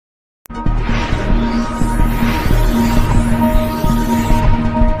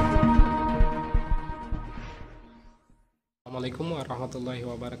Assalamualaikum warahmatullahi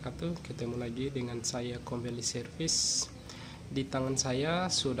wabarakatuh. Ketemu lagi dengan saya Kembali Service. Di tangan saya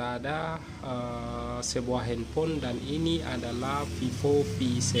sudah ada sebuah handphone, dan ini adalah Vivo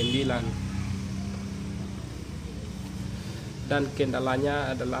V9. Dan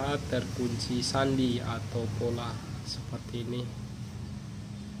kendalanya adalah terkunci sandi atau pola seperti ini.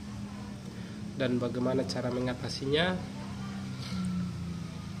 Dan bagaimana cara mengatasinya?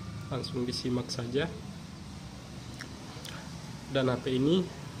 Langsung disimak saja. Dan HP ini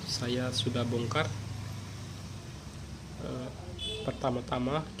saya sudah bongkar.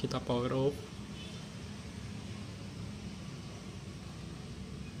 Pertama-tama kita power off.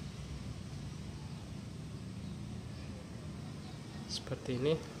 Seperti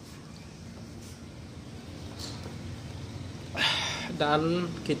ini.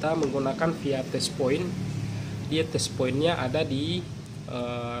 Dan kita menggunakan via test point. Dia test pointnya ada di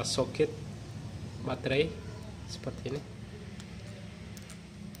soket baterai seperti ini.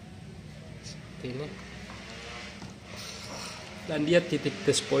 Ini, dan dia titik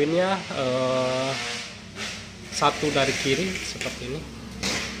test pointnya satu dari kiri seperti ini,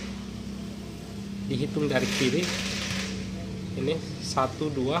 dihitung dari kiri ini 1,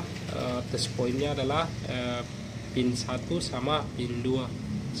 2, test pointnya adalah pin 1 sama pin 2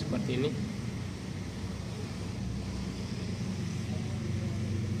 seperti ini.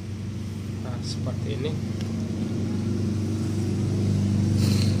 Nah, seperti ini.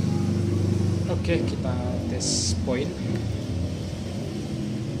 Oke, kita tes point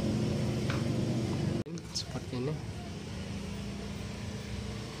seperti ini.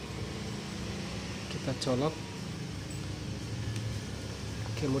 Kita colok,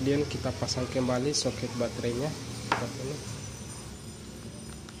 kemudian kita pasang kembali soket baterainya seperti ini.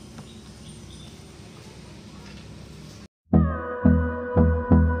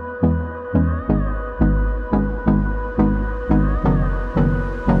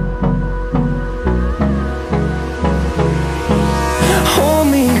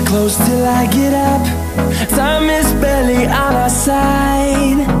 Close till I get up. Time is barely on our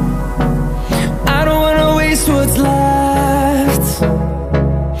side. I don't wanna waste what's left.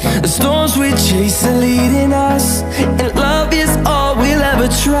 The storms we chase are leading us, and love is all we'll ever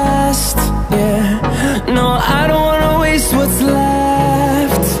trust. Yeah, no, I don't wanna waste what's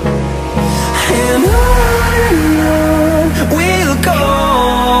left. And on we'll go,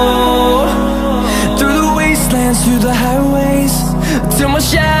 through the wastelands, through the highways, till my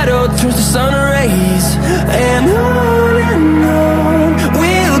shadow turns to sun rays. And on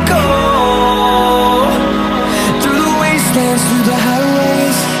we'll go, through the wastelands, through the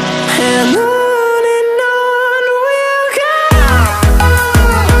highways, and on we'll go.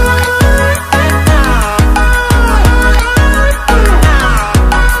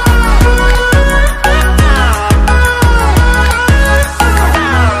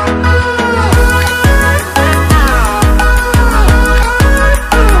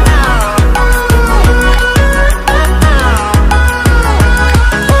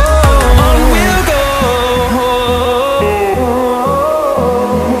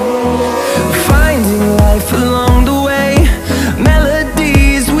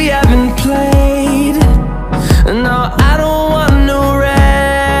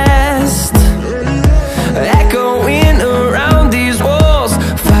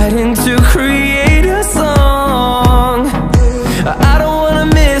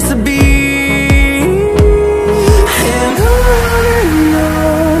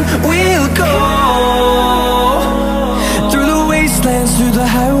 Through the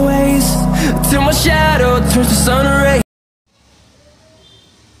highways, till my shadow turns to sun rays.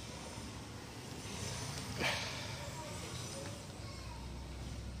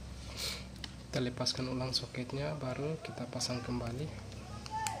 Kita lepaskan ulang soketnya, baru kita pasang kembali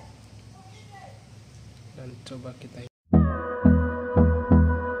dan coba kita.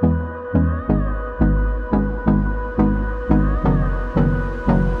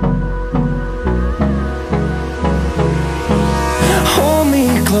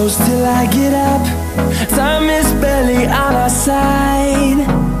 Close till I get up. Time is barely on our side.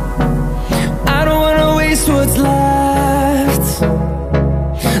 I don't wanna waste what's left.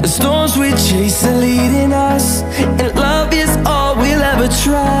 The storms we chase are leading us, and love is all we'll ever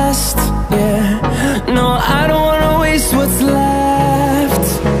trust.